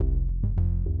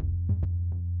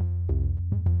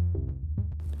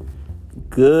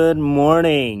Good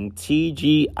morning,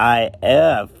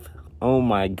 TGIF. Oh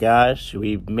my gosh,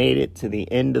 we've made it to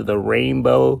the end of the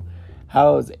rainbow.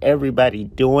 How's everybody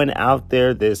doing out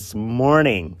there this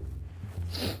morning?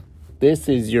 This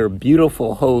is your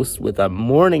beautiful host with a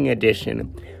morning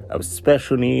edition of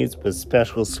Special Needs with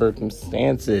Special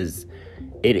Circumstances.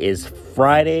 It is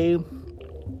Friday,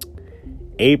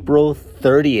 April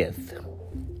 30th.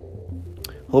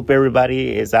 Hope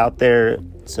everybody is out there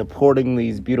supporting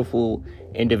these beautiful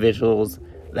individuals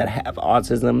that have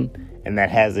autism and that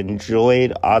has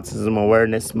enjoyed Autism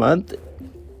Awareness Month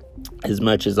as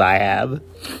much as I have.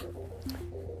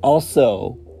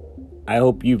 Also, I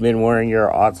hope you've been wearing your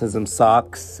autism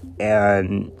socks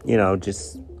and,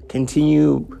 just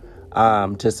continue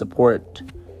to support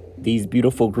these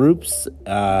beautiful groups.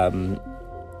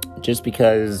 Just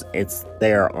because it's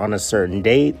there on a certain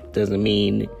date doesn't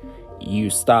mean you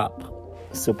stop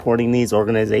supporting these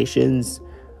organizations,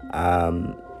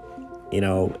 and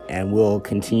we'll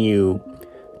continue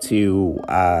to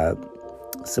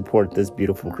support this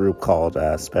beautiful group called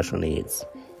Special Needs.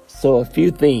 So a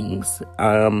few things.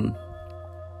 I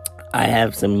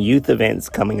have some youth events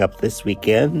coming up this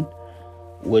weekend,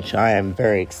 which I am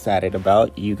very excited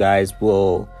about. You guys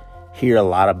will hear a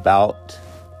lot about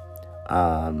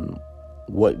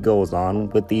what goes on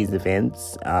with these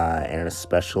events and a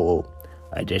special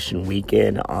edition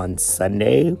weekend on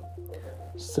Sunday.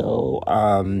 So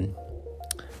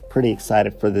pretty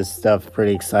excited for this stuff,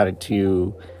 pretty excited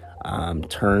to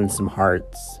turn some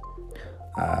hearts,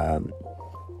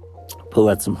 pull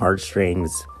at some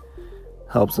heartstrings,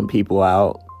 help some people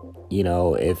out.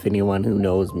 If anyone who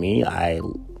knows me, I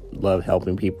love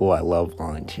helping people. I love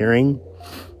volunteering.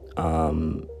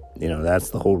 That's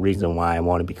the whole reason why I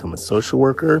want to become a social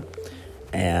worker.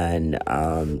 And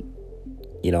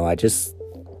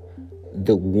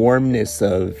the warmness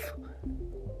of,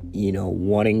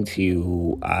 wanting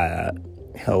to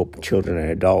help children and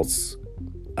adults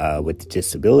with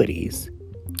disabilities,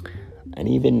 and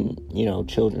even,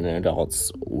 children and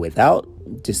adults without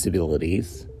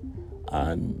disabilities.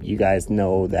 You guys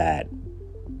know that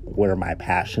where my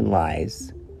passion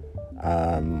lies.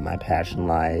 My passion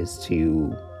lies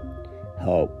to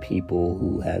help people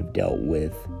who have dealt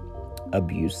with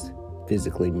abuse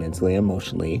physically, mentally,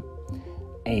 emotionally,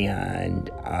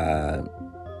 and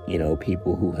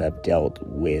people who have dealt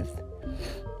with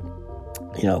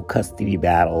custody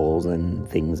battles and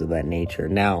things of that nature.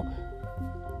 Now,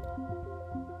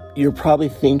 you're probably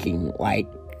thinking, why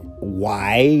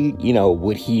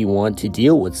would he want to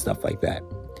deal with stuff like that?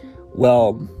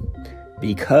 Well,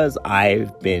 because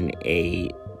I've been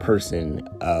a person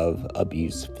of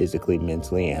abuse physically,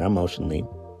 mentally, and emotionally,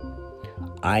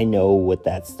 I know what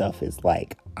that stuff is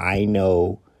like. I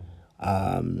know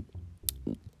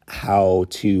how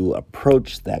to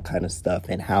approach that kind of stuff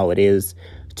and how it is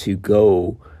to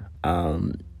go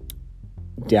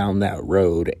down that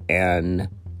road. And,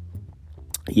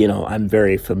 I'm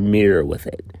very familiar with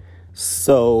it.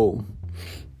 So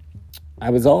I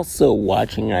was also I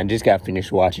just got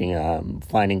finished watching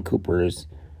Finding Cooper's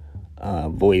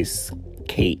voice,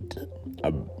 Kate,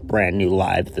 a brand new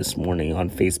live this morning on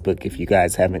Facebook. If you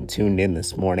guys haven't tuned in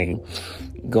this morning,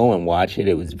 go and watch it.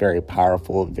 It was very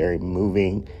powerful, very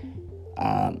moving.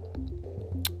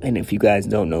 And if you guys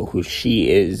don't know who she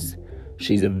is,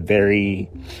 she's a very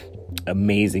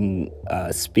amazing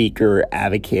speaker,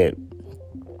 advocate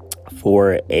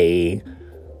for a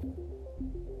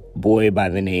boy by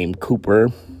the name Cooper.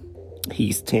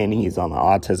 He's 10. He's on the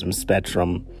autism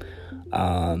spectrum.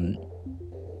 And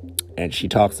she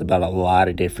talks about a lot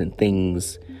of different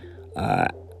things,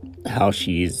 how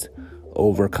she's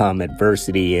overcome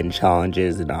adversity and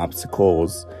challenges and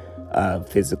obstacles,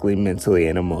 physically, mentally,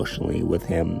 and emotionally with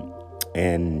him.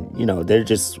 And, they're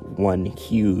just one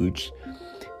huge,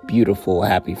 beautiful,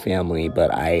 happy family.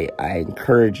 But I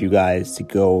encourage you guys to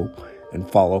go and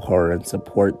follow her and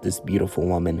support this beautiful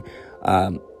woman.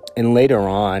 And later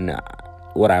on,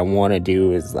 what I want to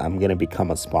do is I'm going to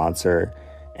become a sponsor,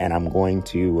 and I'm going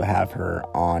to have her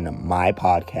on my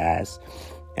podcast.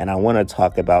 And I want to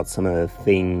talk about some of the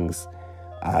things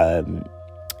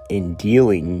in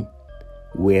dealing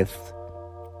with,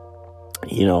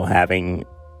 having,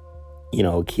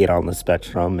 a kid on the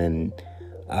spectrum, and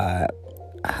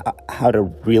how to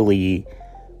really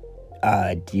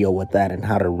deal with that, and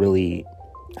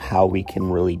how we can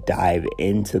really dive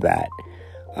into that,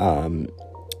 and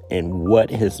what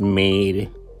has made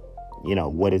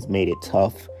it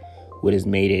tough, what has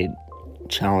made it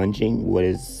challenging, what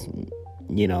has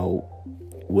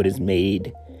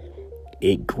made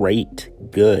it great,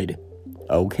 good,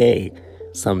 okay.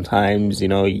 Sometimes,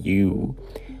 you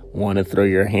want to throw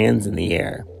your hands in the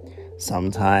air.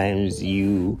 Sometimes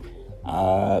you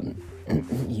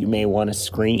you may want to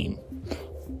scream.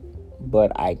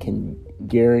 But I can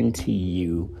guarantee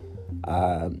you,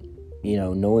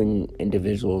 knowing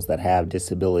individuals that have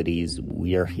disabilities,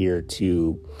 we are here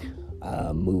to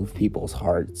move people's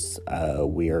hearts.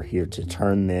 We are here to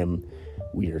turn them.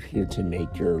 We are here to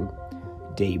make your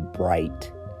day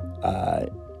bright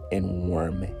and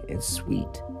warm and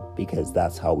sweet, because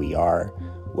that's how we are.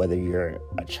 Whether you're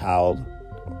a child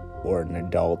or an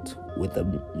adult with a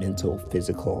mental,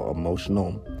 physical,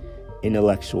 emotional,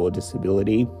 intellectual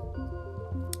disability,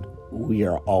 we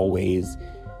are always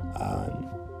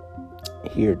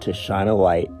here to shine a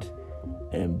light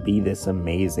and be this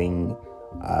amazing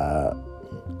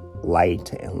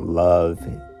light and love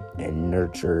and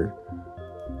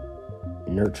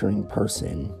nurturing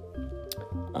person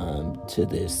to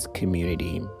this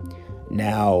community.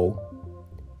 Now,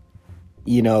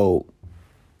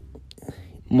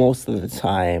 most of the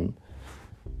time,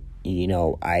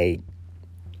 I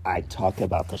talk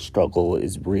about the struggle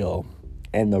is real.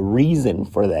 And the reason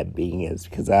for that being is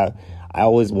because I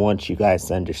always want you guys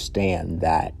to understand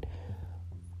that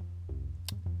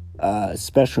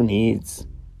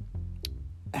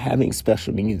having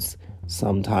special needs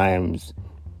sometimes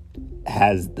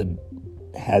has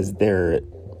their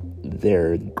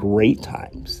great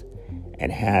times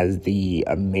and has the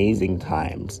amazing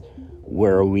times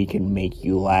where we can make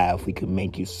you laugh, we can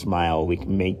make you smile, we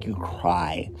can make you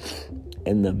cry.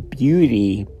 And the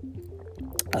beauty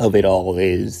of it all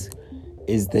is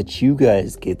that you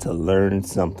guys get to learn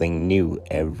something new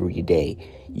every day.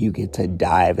 You get to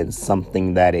dive in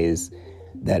something that is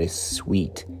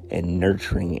sweet and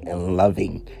nurturing and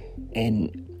loving,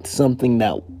 and something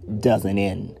that doesn't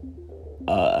end.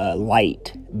 A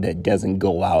light that doesn't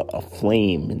go out, a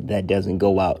flame that doesn't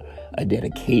go out, a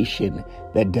dedication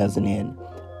that doesn't end,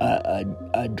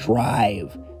 a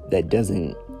drive that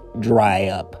doesn't dry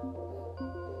up.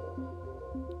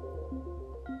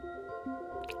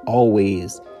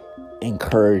 Always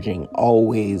encouraging,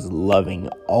 always loving,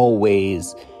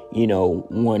 always,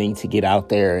 wanting to get out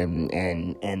there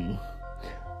and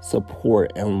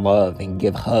support and love and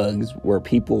give hugs where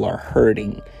people are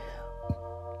hurting,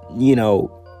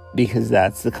 because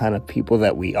that's the kind of people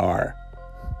that we are.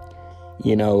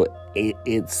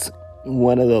 It's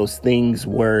one of those things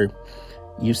where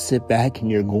you sit back and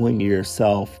you're going to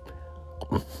yourself,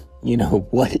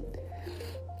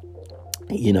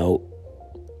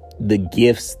 the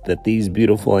gifts that these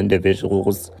beautiful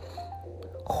individuals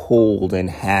hold and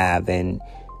have, and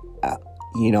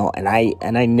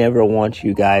I never want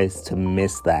you guys to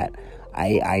miss that.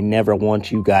 I never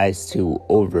want you guys to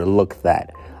overlook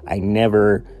that. I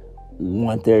never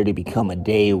want there to become a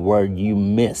day where you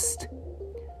missed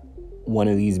one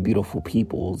of these beautiful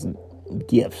people's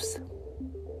gifts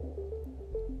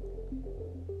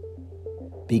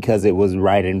because it was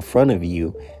right in front of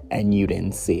you and you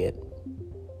didn't see it,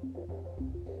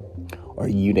 or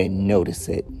you didn't notice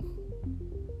it.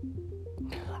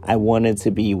 I want it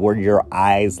to be where your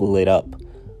eyes lit up.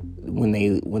 When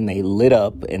they lit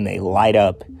up and they light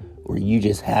up, where you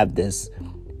just have this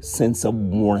sense of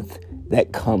warmth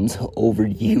that comes over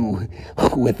you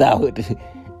without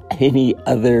any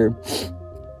other,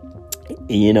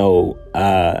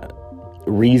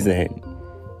 reason,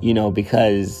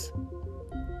 because,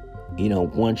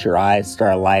 once your eyes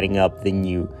start lighting up, then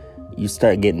you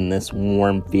start getting this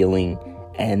warm feeling,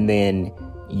 and then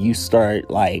you start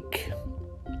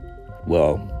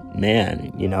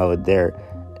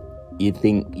you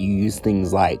use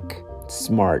things like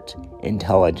smart,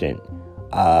 intelligent,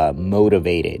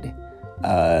 motivated,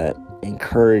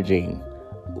 encouraging,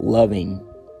 loving,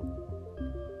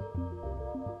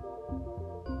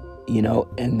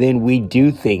 and then we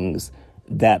do things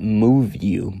that move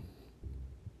you,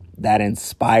 that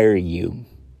inspire you.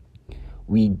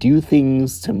 We do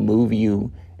things to move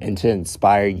you and to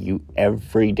inspire you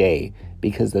every day,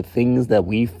 because the things that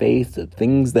we face, the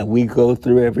things that we go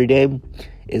through every day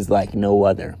is like no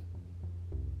other.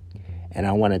 And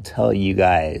I want to tell you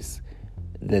guys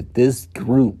that this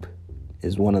group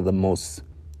is one of the most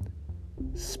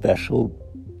special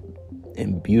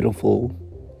and beautiful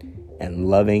and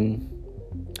loving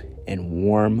and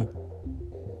warm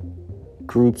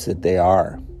groups that they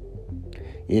are.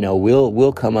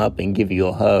 We'll come up and give you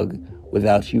a hug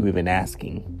without you even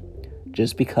asking,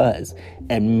 just because.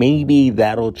 And maybe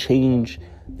that'll change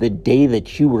the day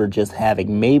that you were just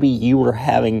having. Maybe you were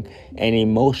having an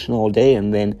emotional day,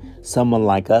 and then someone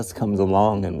like us comes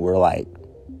along and we're like,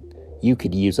 you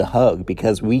could use a hug,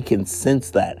 because we can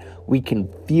sense that. We can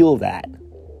feel that.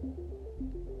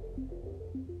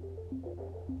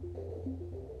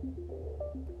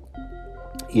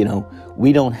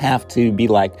 We don't have to be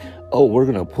like, oh, we're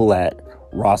going to pull at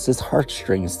Ross's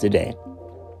heartstrings today.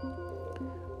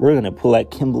 We're going to pull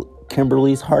at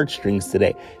Kimberly's heartstrings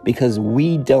today, because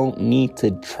we don't need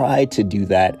to try to do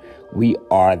that. We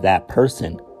are that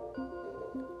person.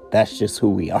 That's just who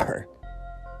we are.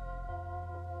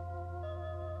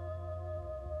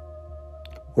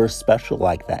 We're special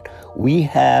like that. We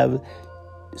have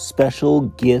special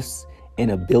gifts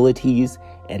and abilities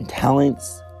and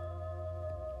talents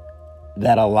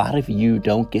that a lot of you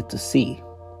don't get to see.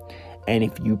 And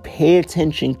if you pay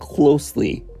attention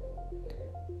closely,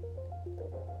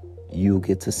 you'll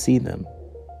get to see them.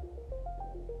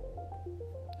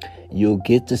 You'll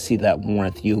get to see that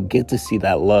warmth. You'll get to see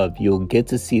that love. You'll get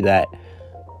to see that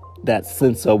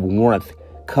sense of warmth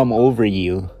come over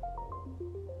you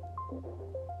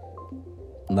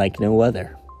like no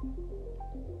other.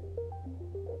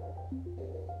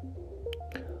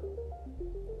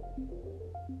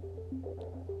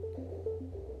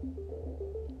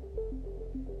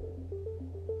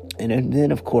 And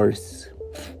then, of course,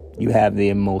 you have the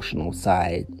emotional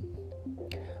side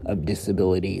of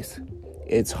disabilities.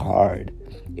 It's hard.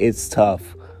 It's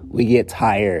tough. We get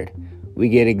tired. We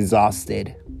get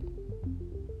exhausted.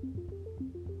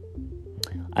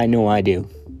 I know I do.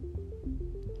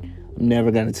 I'm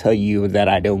never going to tell you that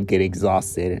I don't get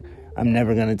exhausted. I'm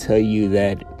never going to tell you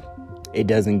that it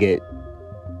doesn't get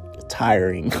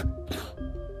tiring.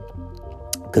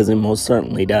 Because it most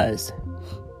certainly does.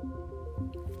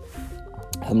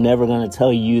 I'm never going to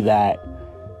tell you that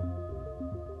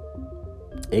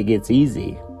it gets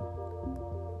easy,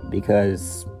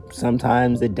 because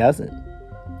sometimes it doesn't.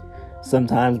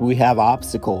 Sometimes we have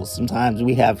obstacles. Sometimes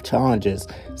we have challenges.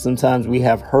 Sometimes we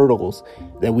have hurdles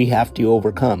that we have to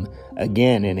overcome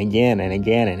again and again and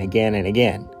again and again and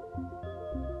again.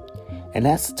 And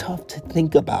that's tough to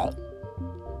think about.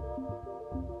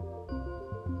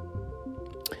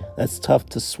 That's tough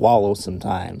to swallow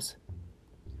sometimes.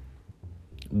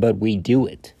 But we do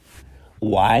it.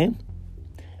 Why?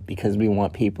 Because we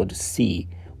want people to see.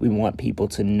 We want people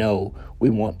to know. We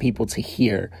want people to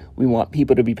hear. We want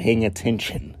people to be paying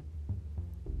attention.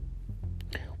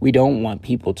 We don't want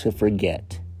people to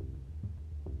forget.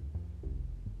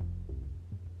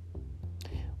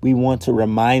 We want to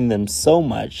remind them so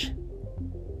much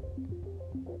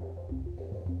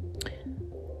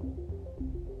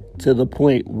to the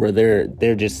point where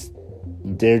they're just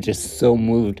so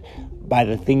moved by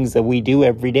the things that we do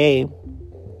every day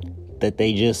that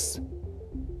they just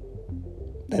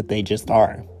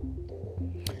are.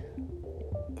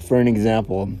 For an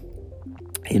example,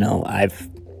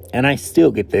 I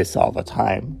still get this all the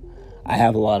time. I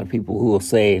have a lot of people who will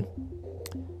say,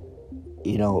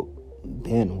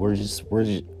 Ben,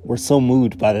 we're so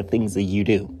moved by the things that you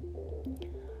do.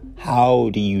 How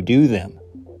do you do them?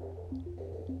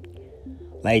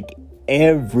 Like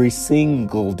every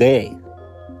single day.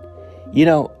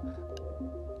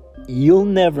 You'll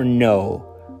never know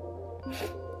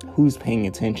who's paying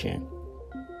attention,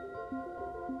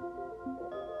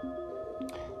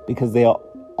 because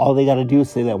all they got to do is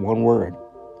say that one word: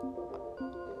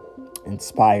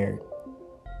 inspired,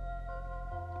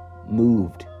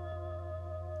 moved.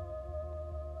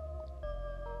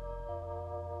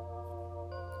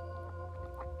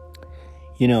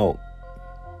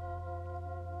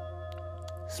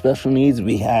 Special needs,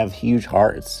 we have huge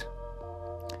hearts.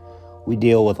 We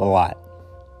deal with a lot.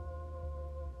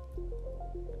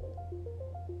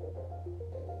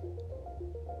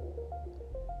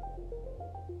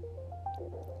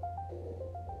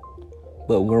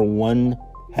 But we're one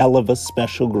hell of a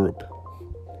special group.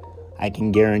 I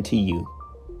can guarantee you,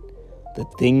 the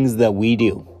things that we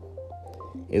do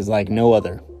is like no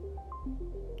other.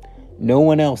 No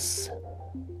one else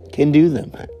can do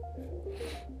them.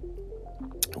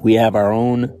 We have our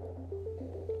own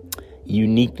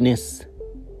uniqueness.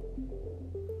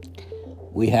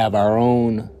 We have our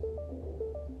own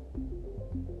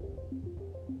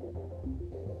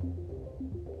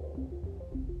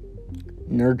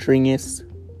nurturingness.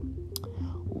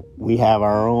 We have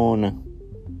our own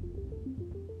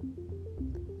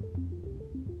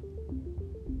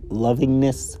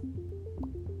lovingness.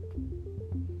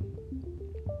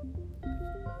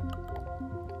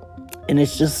 And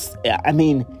it's just,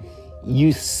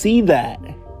 you see that.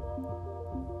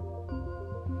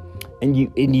 And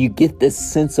you get this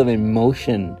sense of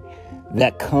emotion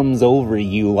that comes over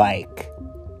you, like,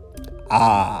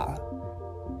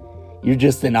 you're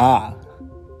just in awe.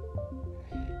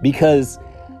 Because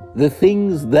the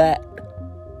things that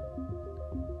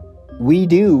we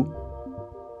do,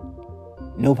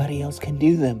 nobody else can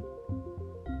do them.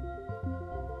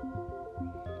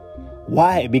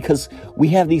 Why? Because we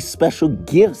have these special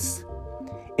gifts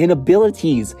and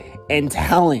abilities and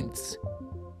talents.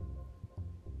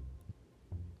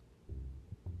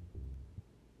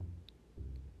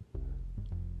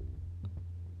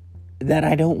 That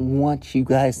I don't want you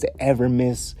guys to ever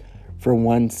miss for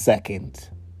 1 second.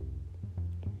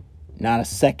 Not a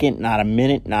second, not a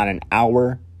minute, not an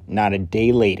hour, not a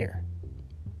day later.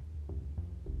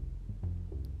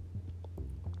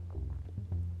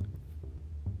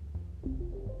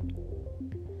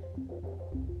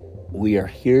 We are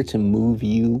here to move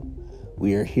you.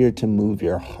 We are here to move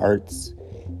your hearts.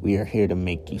 We are here to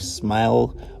make you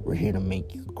smile. We're here to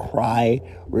make you cry.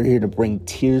 We're here to bring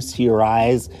tears to your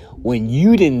eyes when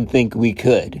you didn't think we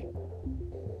could.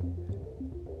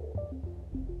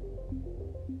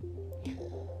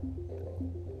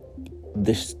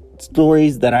 The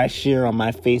stories that I share on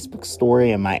my Facebook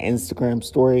story and my Instagram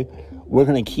story, we're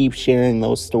going to keep sharing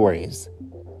those stories.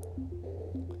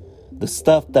 The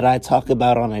stuff that I talk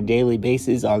about on a daily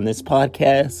basis on this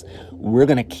podcast, we're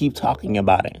going to keep talking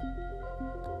about it.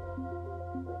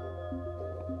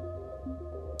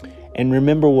 And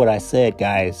remember what I said,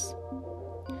 guys.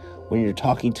 When you're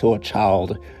talking to a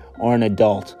child or an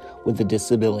adult with a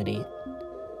disability,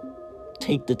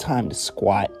 take the time to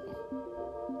squat.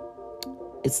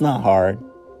 It's not hard.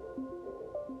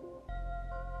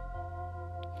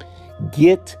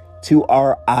 Get to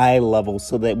our eye level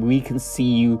so that we can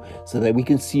see you, so that we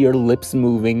can see your lips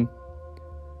moving,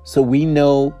 so we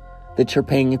know that you're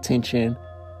paying attention,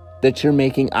 that you're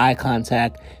making eye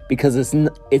contact, because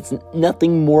it's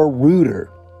nothing more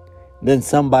ruder than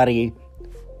somebody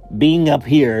being up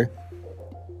here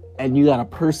and you got a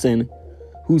person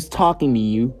who's talking to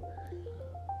you,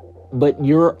 but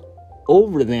you're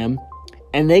over them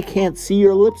and they can't see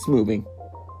your lips moving.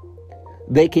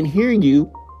 They can hear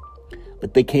you,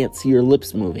 but they can't see your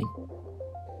lips moving.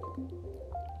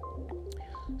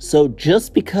 So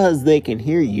just because they can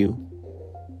hear you,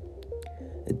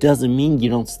 it doesn't mean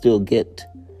you don't still get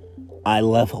eye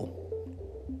level.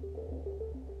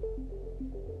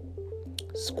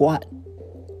 Squat.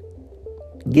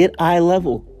 Get eye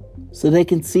level so they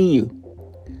can see you,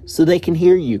 so they can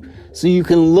hear you, so you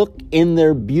can look in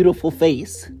their beautiful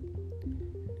face.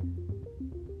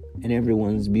 And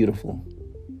everyone's beautiful.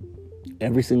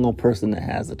 Every single person that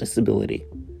has a disability.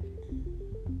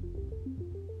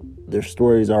 Their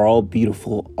stories are all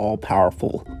beautiful, all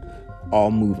powerful, all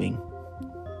moving.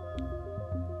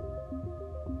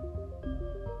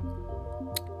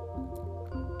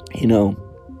 You know,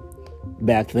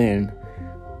 back then,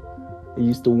 I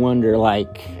used to wonder,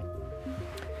 like,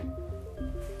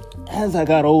 as I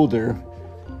got older,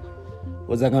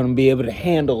 was I going to be able to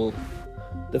handle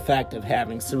the fact of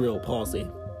having cerebral palsy?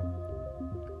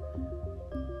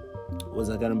 Was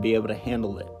I going to be able to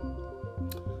handle it?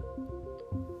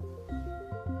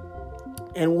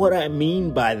 And what I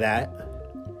mean by that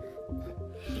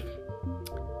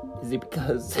is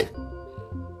because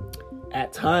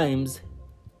at times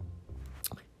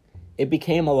it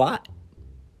became a lot.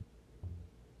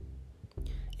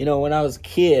 You know, when I was a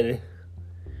kid,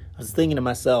 I was thinking to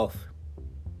myself,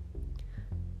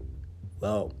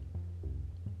 well,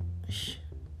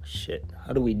 shit,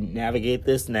 how do we navigate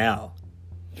this now?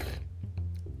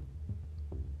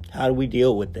 How do we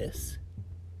deal with this?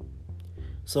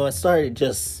 So I started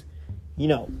just,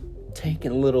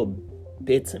 taking little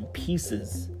bits and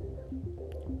pieces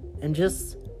and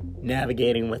just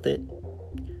navigating with it,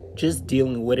 just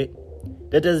dealing with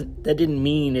it. That didn't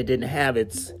mean it didn't have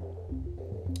its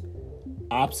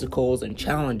obstacles and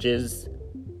challenges.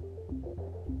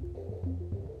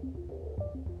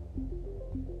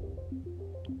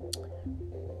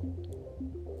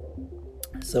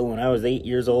 So when I was 8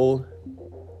 years old,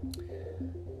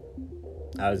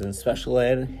 I was in special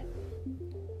ed,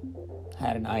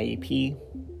 had an IEP.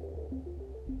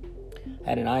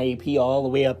 Had an IEP all the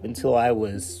way up until I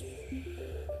was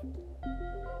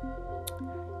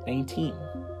 19.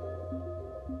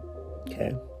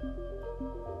 Okay.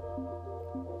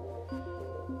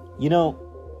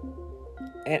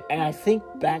 And I think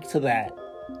back to that,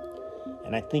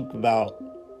 and I think about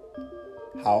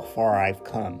how far I've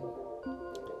come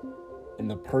and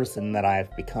the person that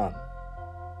I've become.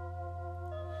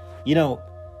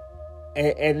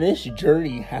 And this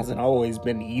journey hasn't always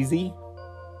been easy.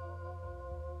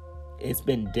 It's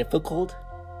been difficult.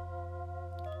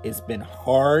 It's been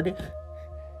hard.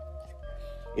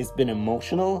 It's been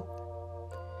emotional.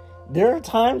 There are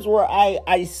times where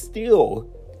I still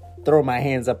throw my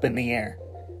hands up in the air.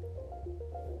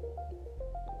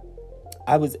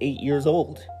 I was 8 years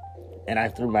old and I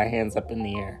threw my hands up in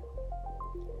the air.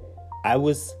 I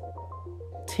was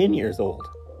 10 years old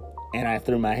and I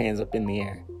threw my hands up in the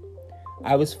air.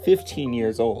 I was 15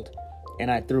 years old, and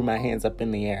I threw my hands up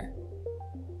in the air.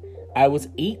 I was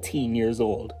 18 years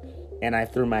old, and I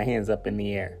threw my hands up in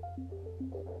the air.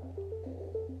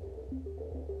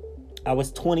 I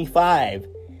was 25,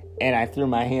 and I threw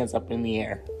my hands up in the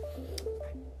air.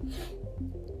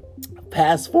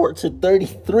 Fast forward to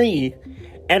 33,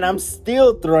 and I'm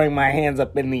still throwing my hands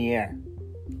up in the air.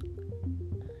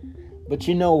 But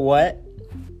you know what?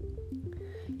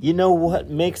 You know what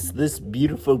makes this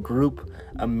beautiful group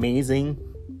amazing?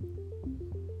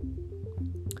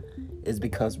 Is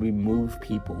because we move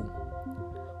people.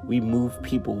 We move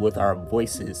people with our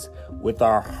voices, with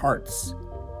our hearts,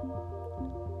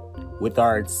 with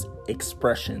our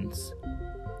expressions,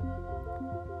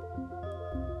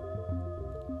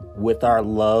 with our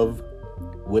love,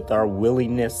 with our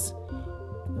willingness,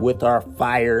 with our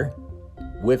fire,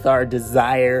 with our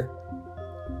desire,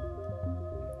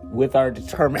 with our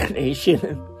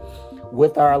determination,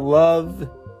 with our love,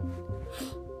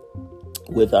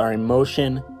 with our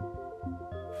emotion.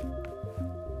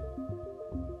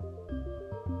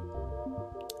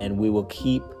 And we will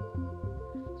keep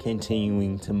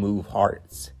continuing to move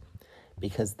hearts,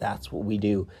 because that's what we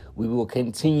do. We will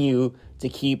continue to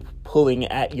keep pulling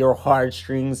at your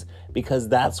heartstrings, because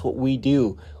that's what we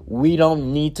do. We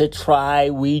don't need to try,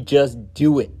 we just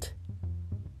do it.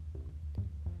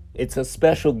 It's a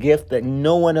special gift that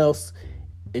no one else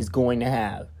is going to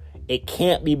have. It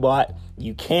can't be bought.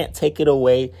 You can't take it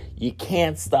away. You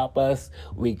can't stop us.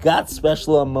 We got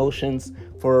special emotions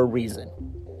for a reason.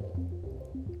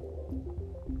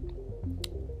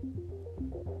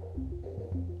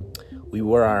 We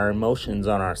wear our emotions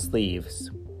on our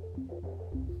sleeves.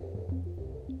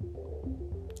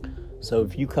 So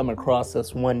if you come across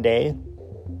us one day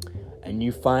and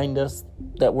you find us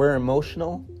that we're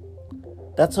emotional,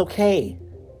 that's okay.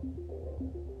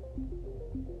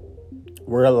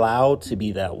 We're allowed to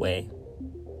be that way.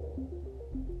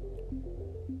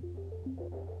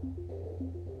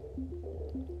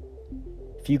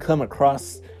 If you come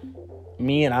across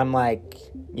me and I'm like,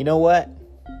 you know what?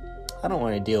 I don't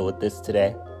want to deal with this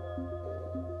today.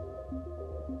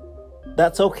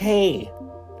 That's okay.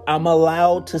 I'm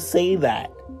allowed to say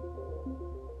that.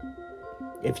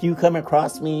 If you come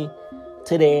across me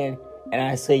today and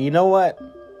I say, you know what?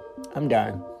 I'm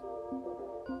done.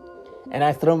 And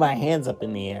I throw my hands up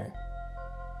in the air.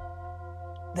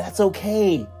 That's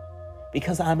okay.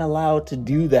 Because I'm allowed to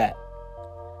do that.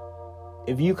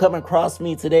 If you come across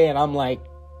me today and I'm like,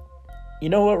 you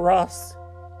know what, Ross?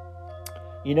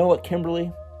 You know what,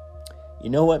 Kimberly?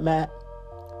 You know what, Matt?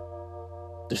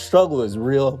 The struggle is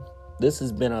real. This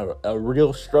has been a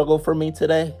real struggle for me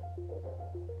today.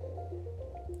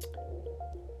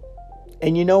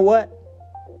 And you know what?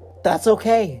 That's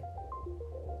okay.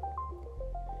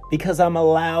 Because I'm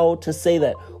allowed to say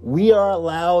that. We are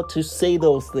allowed to say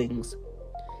those things.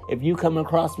 If you come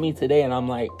across me today and I'm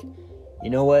like,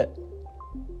 you know what?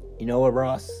 You know what,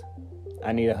 Ross?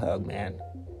 I need a hug, man.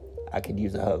 I could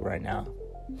use a hug right now.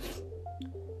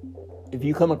 If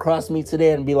you come across me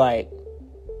today and be like,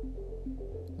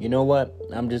 you know what?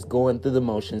 I'm just going through the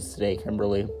motions today,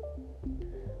 Kimberly.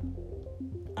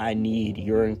 I need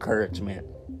your encouragement.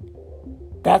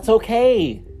 That's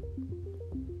okay.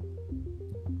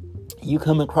 You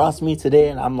come across me today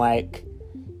and I'm like,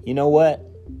 you know what?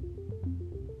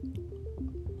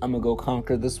 I'm going to go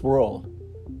conquer this world.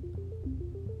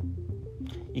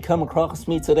 You come across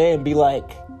me today and be like,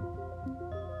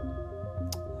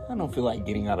 I don't feel like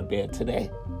getting out of bed today.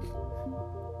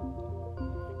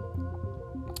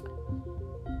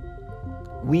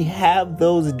 We have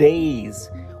those days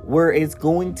where it's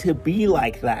going to be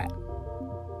like that.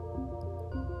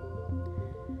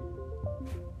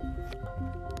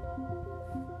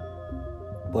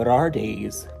 But our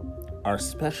days are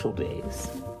special days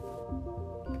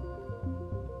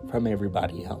from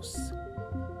everybody else.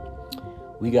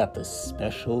 We got this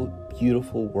special,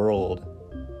 beautiful world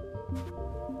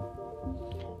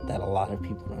that a lot of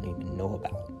people don't even know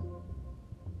about.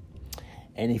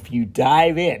 And if you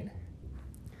dive in,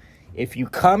 if you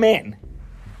come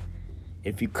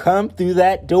through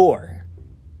that door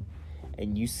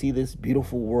and you see this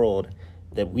beautiful world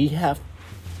that we have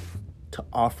to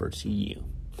offer to you,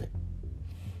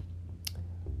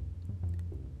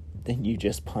 then you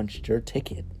just punched your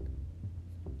ticket.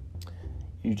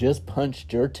 You just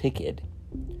punched your ticket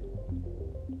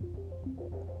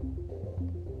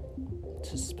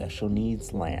to special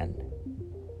needs land.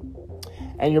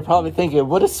 And you're probably thinking,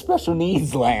 what is special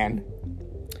needs land?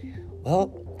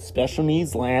 Well, special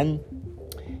needs land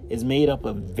is made up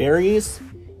of various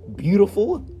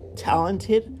beautiful,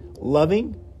 talented,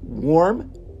 loving,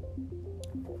 warm,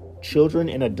 children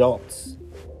and adults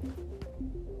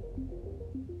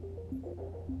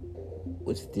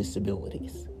with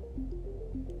disabilities.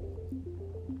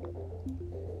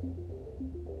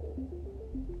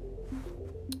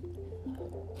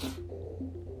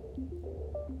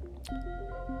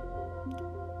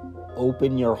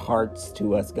 Open your hearts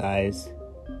to us, guys.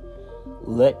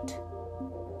 Let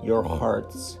your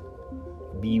hearts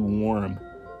be warm.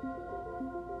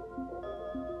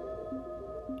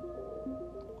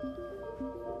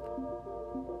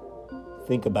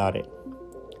 Think about it.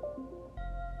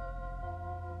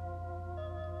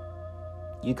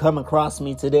 You come across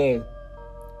me today,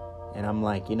 and I'm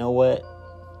like, you know what?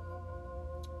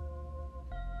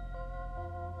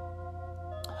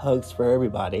 Hugs for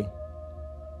everybody.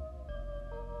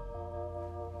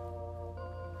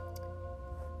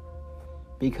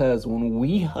 Because when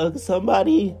we hug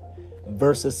somebody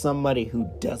versus somebody who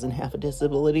doesn't have a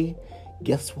disability,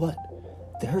 guess what?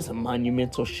 There's a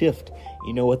monumental shift.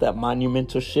 You know what that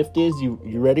monumental shift is? You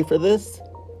ready for this?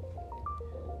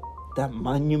 That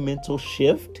monumental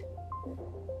shift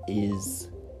is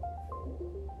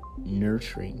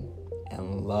nurturing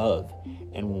and love.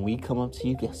 And when we come up to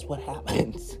you, guess what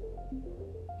happens?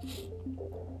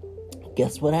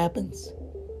 Guess what happens?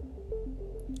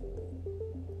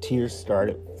 Tears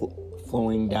started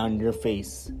flowing down your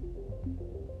face.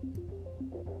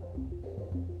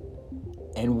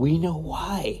 And we know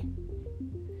why.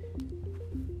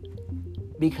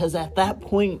 Because at that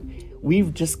point,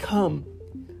 we've just come.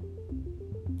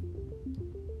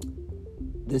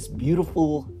 This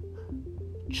beautiful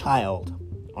child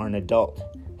or an adult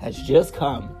has just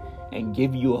come and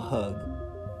give you a hug.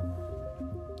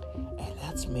 And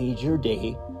that's made your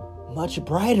day much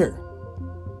brighter.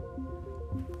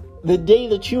 The day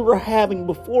that you were having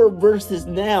before versus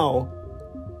now,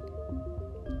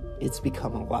 it's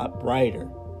become a lot brighter.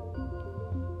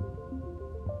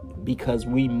 Because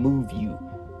we move you.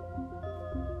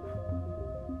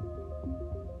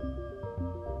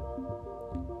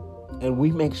 And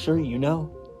we make sure you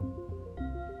know.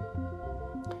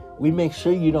 We make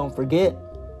sure you don't forget.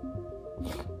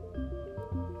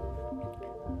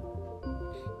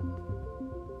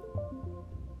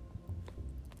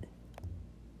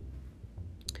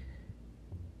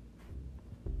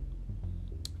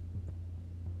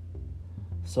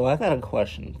 So I got a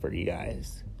question for you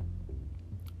guys.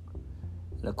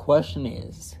 The question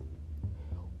is,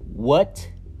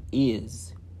 what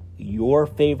is your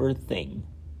favorite thing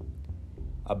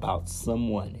about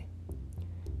someone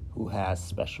who has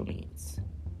special needs?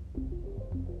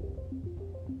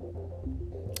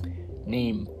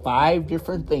 Name 5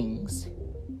 different things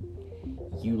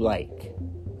you like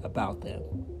about them.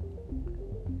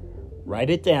 Write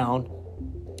it down.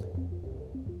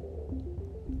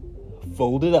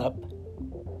 Fold it up.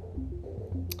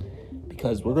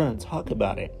 Because we're going to talk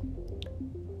about it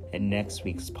in next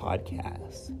week's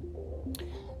podcast.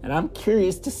 And I'm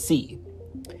curious to see.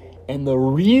 And the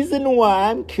reason why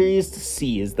I'm curious to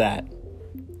see is that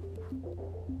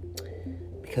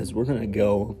because we're going to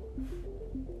go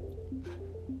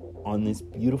on this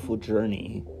beautiful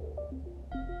journey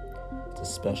to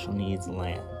special needs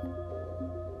land.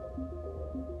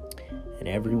 And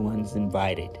everyone's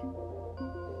invited.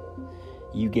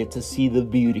 You get to see the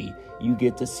beauty. You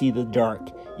get to see the dark.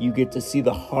 You get to see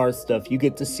the hard stuff. You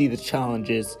get to see the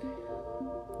challenges,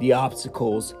 the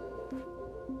obstacles,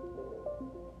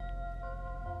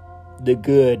 the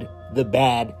good, the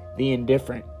bad, the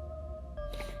indifferent.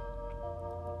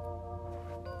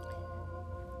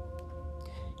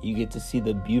 You get to see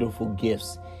the beautiful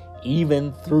gifts,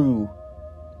 even through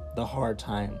the hard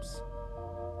times.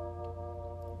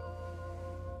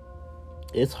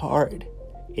 It's hard.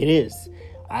 It is.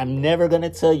 I'm never going to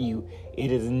tell you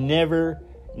it is never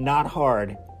not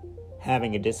hard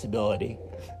having a disability.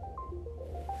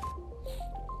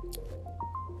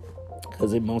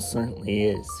 Because it most certainly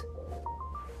is.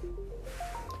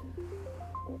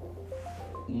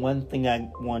 One thing I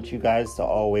want you guys to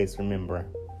always remember.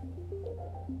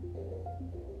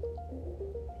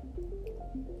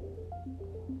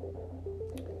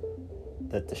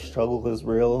 That the struggle is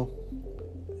real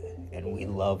and we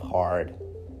love hard.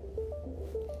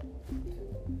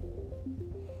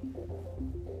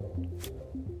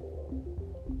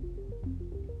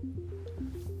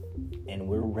 And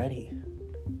we're ready.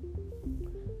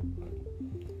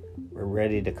 We're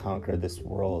ready to conquer this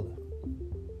world.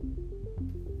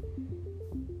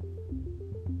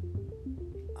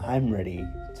 I'm ready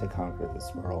to conquer this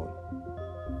world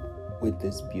with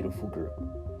this beautiful group.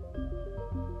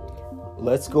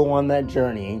 Let's go on that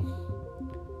journey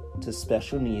to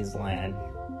special needs land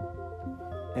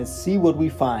and see what we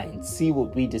find, see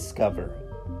what we discover.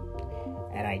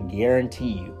 And I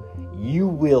guarantee you, you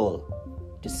will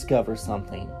discover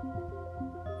something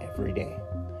every day.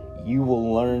 You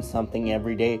will learn something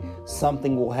every day.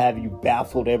 Something will have you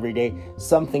baffled every day.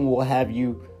 Something will have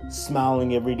you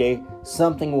smiling every day.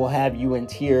 Something will have you in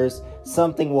tears.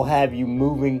 Something will have you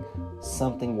moving.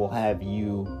 Something will have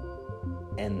you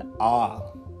in awe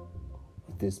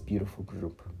of this beautiful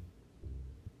group.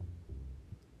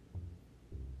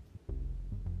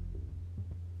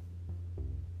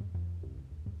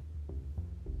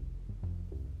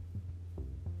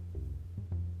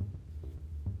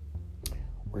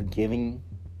 We're giving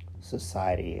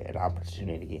society an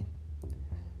opportunity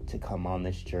to come on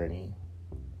this journey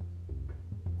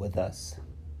with us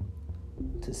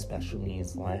to special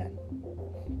needs land,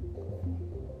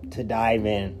 to dive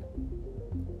in.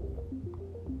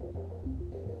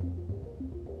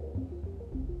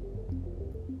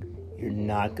 You're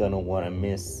not going to want to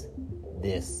miss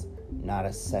this, not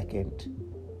a second,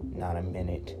 not a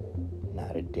minute,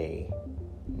 not a day,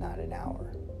 not an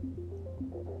hour.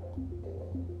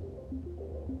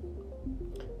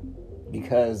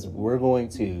 Because we're going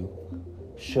to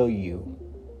show you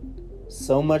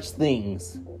so much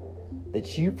things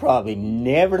that you probably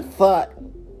never thought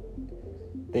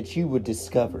that you would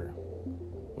discover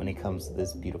when it comes to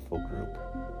this beautiful group.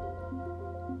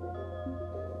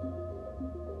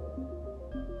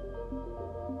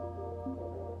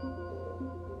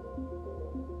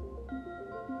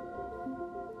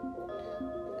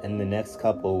 In the next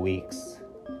couple of weeks,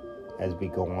 as we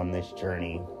go on this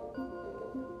journey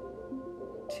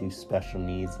to special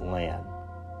needs land,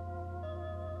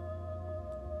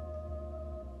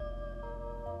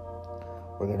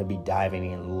 we're going to be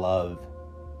diving in love.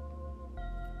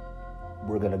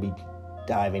 We're going to be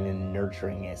diving in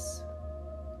nurturingness.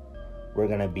 We're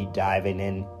going to be diving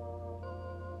in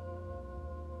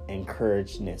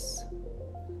encouragedness.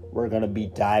 We're going to be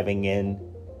diving in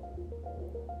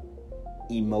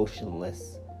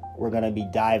emotionless. We're going to be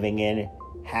diving in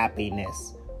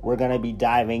happiness. We're going to be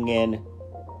diving in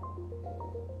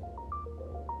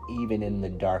even in the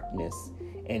darkness.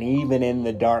 And even in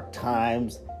the dark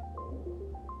times,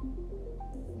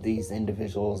 these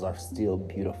individuals are still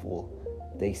beautiful.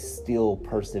 They still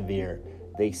persevere.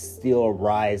 They still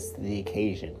rise to the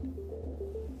occasion.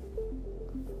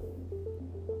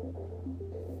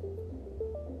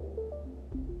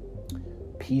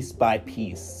 Piece by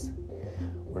piece,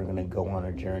 we're going to go on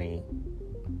a journey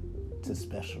to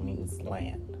special needs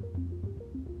land.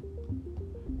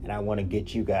 And I want to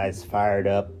get you guys fired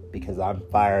up because I'm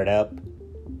fired up.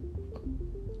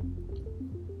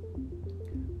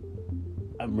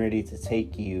 I'm ready to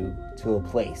take you to a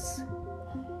place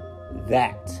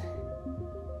that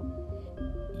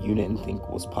you didn't think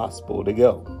was possible to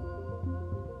go.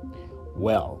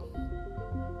 Well,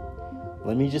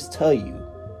 let me just tell you,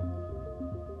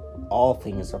 all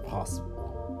things are possible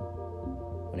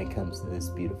when it comes to this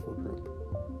beautiful group.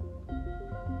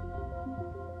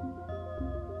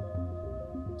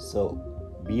 So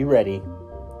be ready,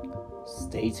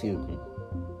 stay tuned,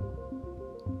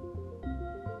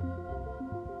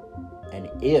 and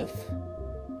if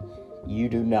you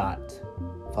do not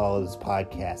follow this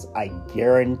podcast, I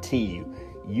guarantee you,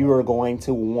 you are going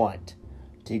to want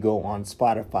to go on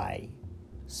Spotify,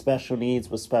 Special Needs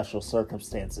with Special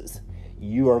Circumstances.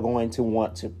 You are going to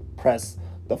want to press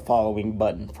the following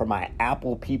button. For my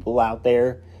Apple people out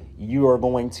there, you are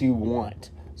going to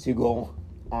want to go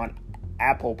on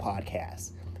Apple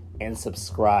Podcasts and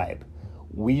subscribe.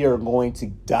 We are going to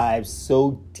dive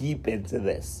so deep into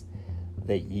this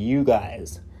that you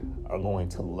guys are going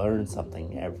to learn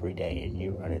something every day, and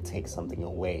you're going to take something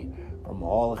away from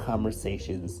all the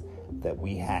conversations that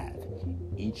we have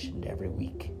each and every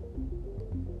week.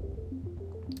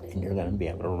 And you're going to be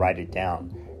able to write it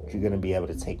down. You're going to be able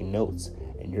to take notes,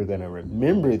 and you're going to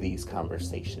remember these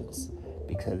conversations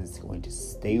because it's going to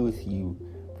stay with you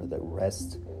for the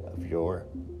rest of your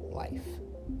life.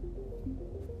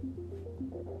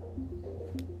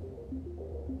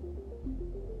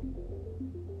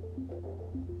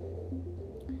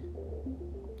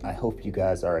 I hope you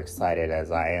guys are excited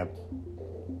as I am.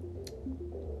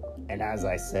 And as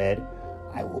I said,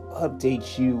 I will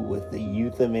update you with the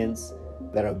youth events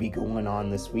that'll be going on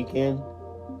this weekend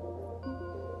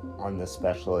on the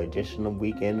special edition of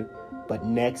weekend. But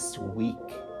next week,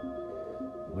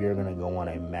 we are going to go on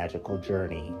a magical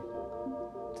journey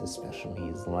to special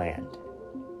needs land.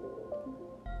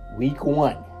 Week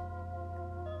 1,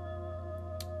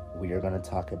 we are going to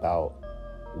talk about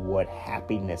what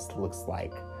happiness looks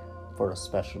like for a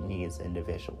special needs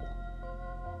individual.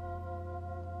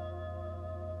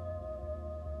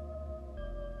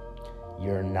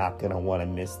 You're not going to want to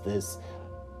miss this.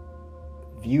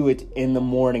 View it in the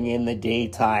morning, in the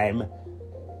daytime.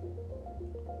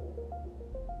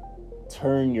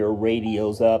 Turn your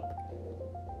radios up.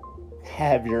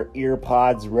 Have your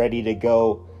earpods ready to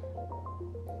go.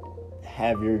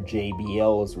 Have your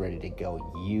JBLs ready to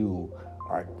go. You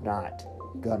are not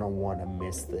gonna want to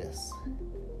miss this.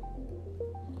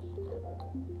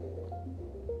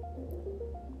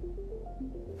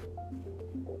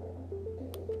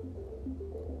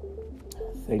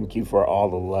 Thank you for all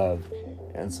the love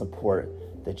and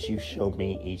support that you show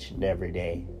me each and every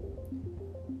day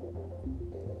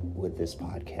with this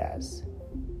podcast.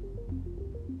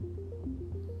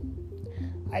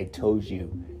 I told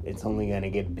you, it's only going to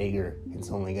get bigger. It's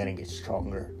only going to get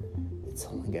stronger. It's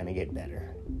only going to get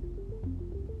better.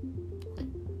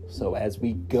 So as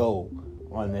we go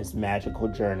on this magical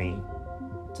journey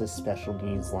to Special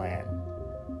Needs Land,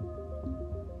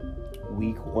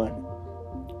 week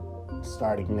 1,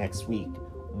 starting next week,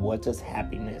 what does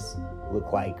happiness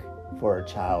look like for a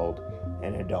child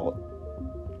and adult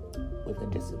with a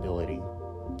disability?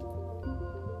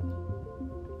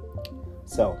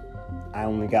 So, I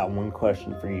only got one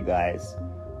question for you guys.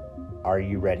 Are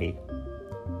you ready?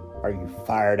 Are you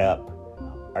fired up?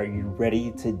 Are you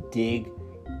ready to dig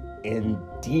in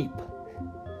deep?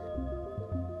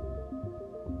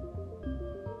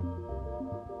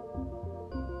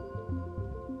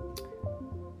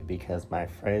 Because, my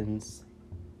friends,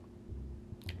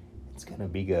 it's going to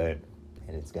be good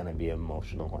and it's going to be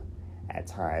emotional at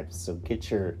times. So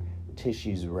get your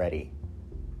tissues ready.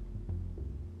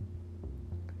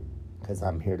 Because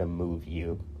I'm here to move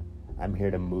you. I'm here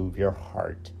to move your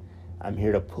heart. I'm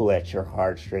here to pull at your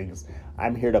heartstrings.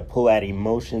 I'm here to pull at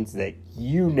emotions that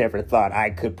you never thought I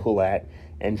could pull at.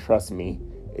 And trust me,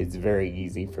 it's very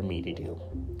easy for me to do.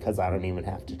 Because I don't even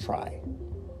have to try.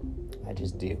 I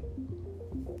just do.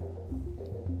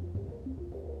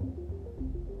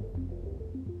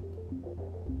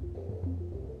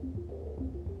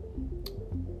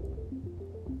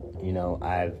 You know,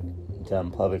 I've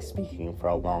done public speaking for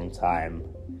a long time.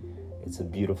 It's a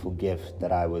beautiful gift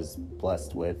that I was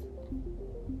blessed with.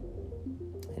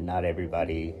 And not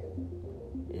everybody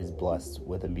is blessed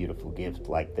with a beautiful gift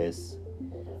like this.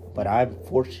 But I'm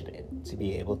fortunate to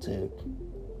be able to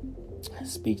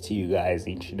speak to you guys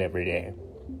each and every day.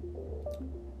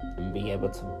 And be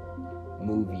able to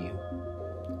move you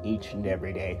each and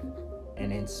every day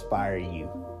and inspire you.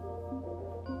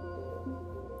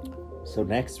 So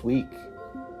next week,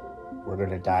 we're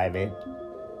going to dive in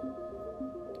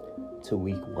to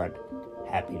week 1,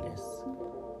 happiness.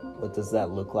 What does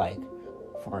that look like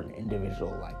for an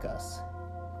individual like us?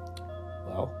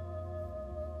 Well,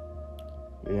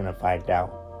 you're going to find out.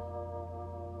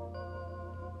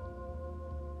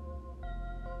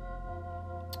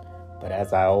 But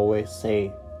as I always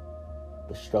say,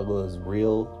 the struggle is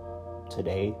real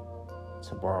today,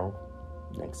 tomorrow,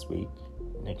 next week,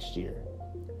 next year.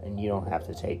 And you don't have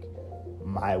to take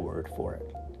my word for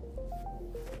it.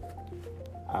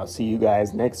 I'll see you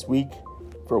guys next week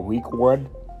for week 1,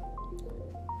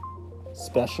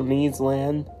 Special Needs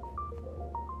Land,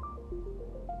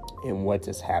 and what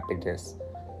does happiness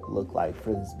look like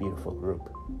for this beautiful group.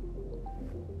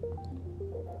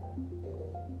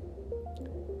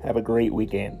 Have a great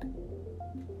weekend.